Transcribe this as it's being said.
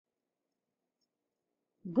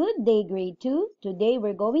Good day, grade 2. Today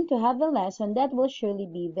we're going to have a lesson that will surely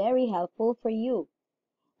be very helpful for you.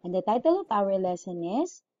 And the title of our lesson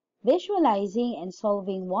is Visualizing and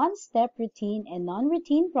Solving One-Step Routine and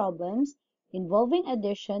Non-Routine Problems Involving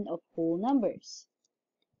Addition of Whole Numbers.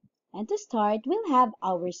 And to start, we'll have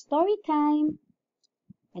our story time.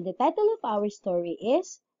 And the title of our story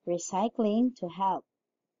is Recycling to Help.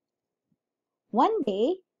 One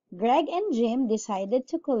day, Greg and Jim decided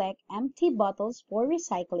to collect empty bottles for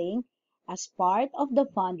recycling as part of the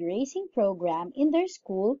fundraising program in their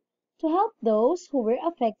school to help those who were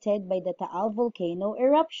affected by the Taal volcano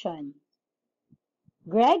eruption.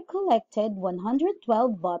 Greg collected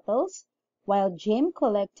 112 bottles while Jim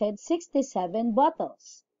collected 67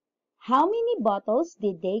 bottles. How many bottles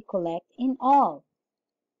did they collect in all?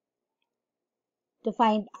 To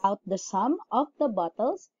find out the sum of the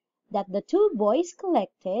bottles that the two boys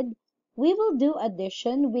collected, we will do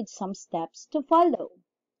addition with some steps to follow.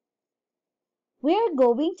 We are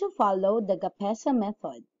going to follow the Gapesa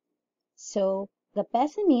method. So,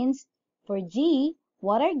 Gapesa means for G,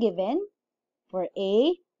 what are given, for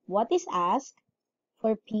A, what is asked,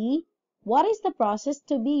 for P, what is the process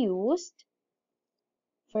to be used,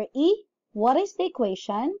 for E, what is the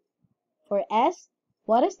equation, for S,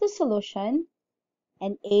 what is the solution,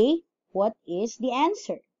 and A, what is the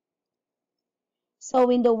answer.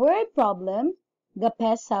 So in the word problem,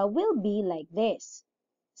 Gapesa will be like this.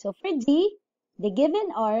 So for D, the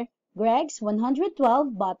given are Greg's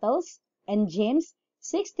 112 bottles and Jim's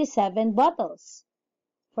 67 bottles.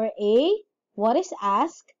 For A, what is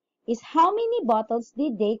asked is how many bottles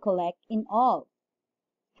did they collect in all.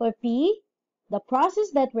 For P, the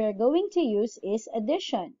process that we're going to use is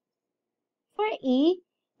addition. For E,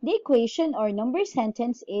 the equation or number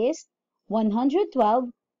sentence is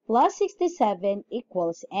 112 plus 67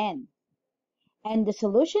 equals n. And the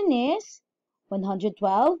solution is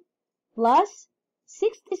 112 plus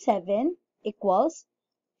 67 equals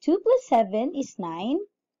 2 plus 7 is 9,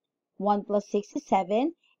 1 plus 6 is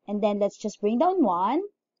 7, and then let's just bring down 1.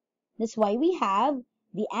 That's why we have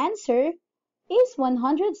the answer is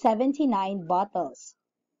 179 bottles.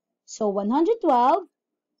 So 112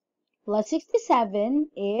 plus 67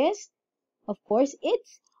 is, of course,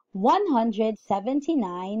 it's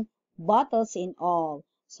 179 bottles in all.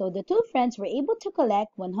 So the two friends were able to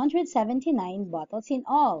collect 179 bottles in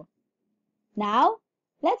all. Now,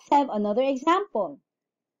 let's have another example.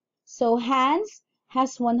 So Hans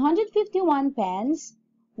has 151 pens,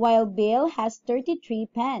 while Bill has 33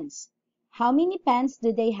 pens. How many pens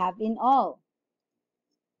do they have in all?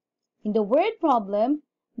 In the word problem,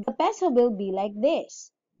 the Gapesa will be like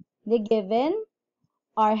this. The given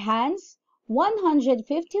are Hans'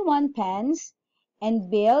 151 pens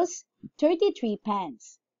and Bill's 33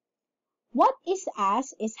 pens. What is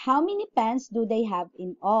asked is how many pens do they have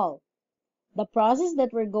in all. The process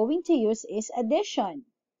that we're going to use is addition.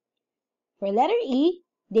 For letter E,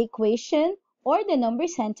 the equation or the number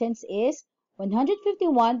sentence is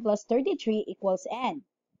 151 plus 33 equals n.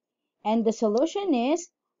 And the solution is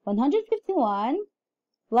 151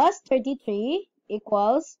 plus 33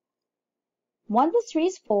 equals 1 plus 3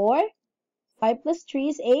 is 4, 5 plus 3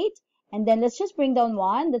 is 8, and then let's just bring down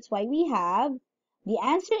 1. That's why we have the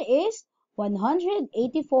answer is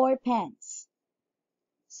 184 pens.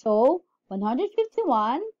 So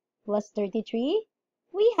 151 plus 33,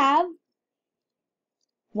 we have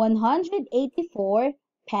 184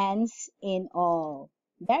 pens in all.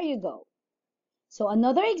 There you go. So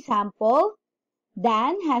another example,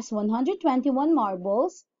 Dan has 121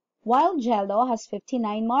 marbles, while Jello has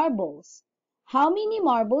 59 marbles. How many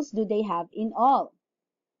marbles do they have in all?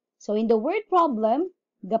 So in the word problem,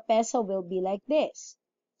 Gapesa will be like this.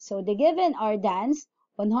 So the given are Dan's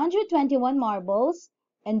 121 marbles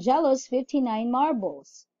and Jello's 59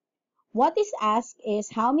 marbles. What is asked is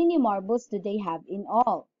how many marbles do they have in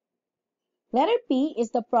all? Letter P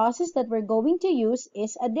is the process that we're going to use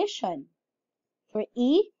is addition. For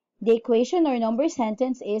E, the equation or number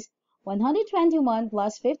sentence is 121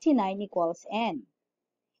 plus 59 equals n.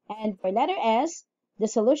 And for letter S, the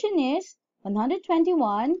solution is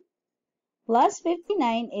 121 plus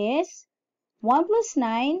 59 is 1 plus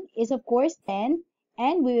 9 is of course 10,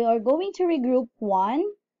 and we are going to regroup 1.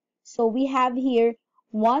 So we have here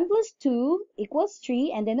 1 plus 2 equals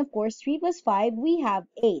 3, and then of course 3 plus 5 we have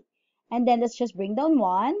 8. And then let's just bring down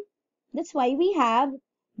 1. That's why we have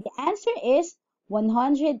the answer is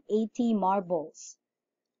 180 marbles.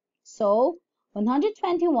 So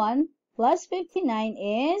 121 plus 59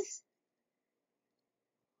 is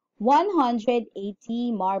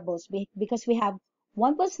 180 marbles because we have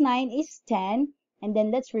 1 plus 9 is 10, and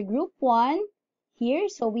then let's regroup 1. here.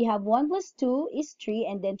 So we have 1 plus 2 is 3,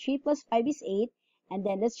 and then 3 plus 5 is 8. And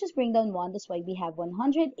then let's just bring down 1. That's why we have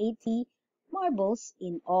 180 marbles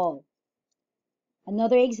in all.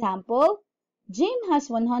 Another example, Jim has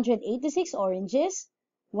 186 oranges,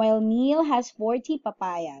 while Neil has 40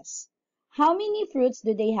 papayas. How many fruits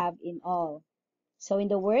do they have in all? So in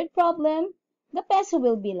the word problem, the peso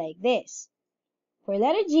will be like this. For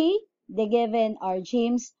letter G, the given are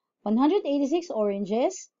Jim's 186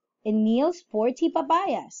 oranges and Neil's 40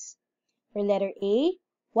 papayas. For letter A,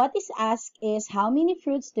 what is asked is how many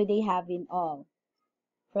fruits do they have in all?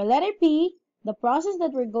 For letter P, the process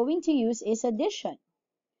that we're going to use is addition.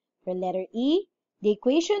 For letter E, the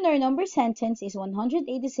equation or number sentence is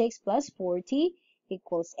 186 plus 40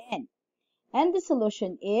 equals n. And the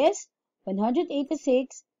solution is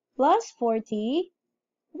 186 plus 40.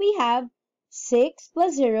 We have 6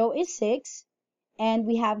 plus 0 is 6. And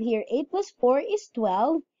we have here 8 plus 4 is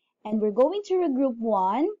 12. And we're going to regroup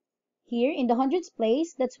 1 here in the hundreds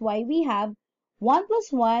place. That's why we have 1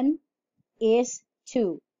 plus 1 is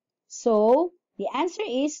 2. So the answer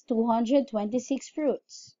is 226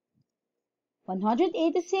 fruits.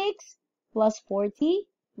 186 plus 40,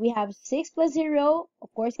 we have 6 plus 0,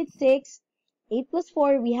 of course it's 6. 8 plus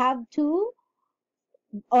 4, we have 2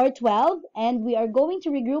 or 12, and we are going to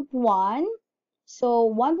regroup 1. So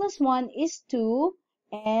 1 plus 1 is 2,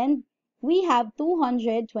 and we have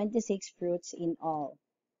 226 fruits in all.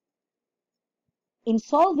 In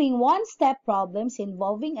solving one-step problems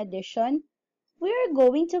involving addition, we are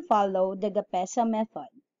going to follow the Gapesa method.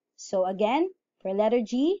 So again, for letter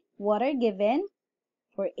G, what are given?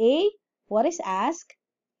 For A, what is asked?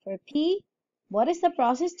 For P, what is the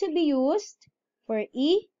process to be used? For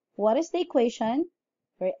E, what is the equation?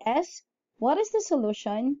 For S, what is the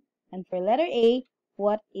solution? And for letter A,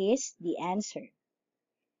 what is the answer?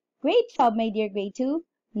 Great job, my dear grade 2.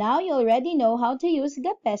 Now you already know how to use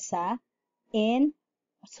Gapesa in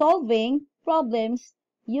solving problems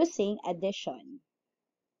using addition.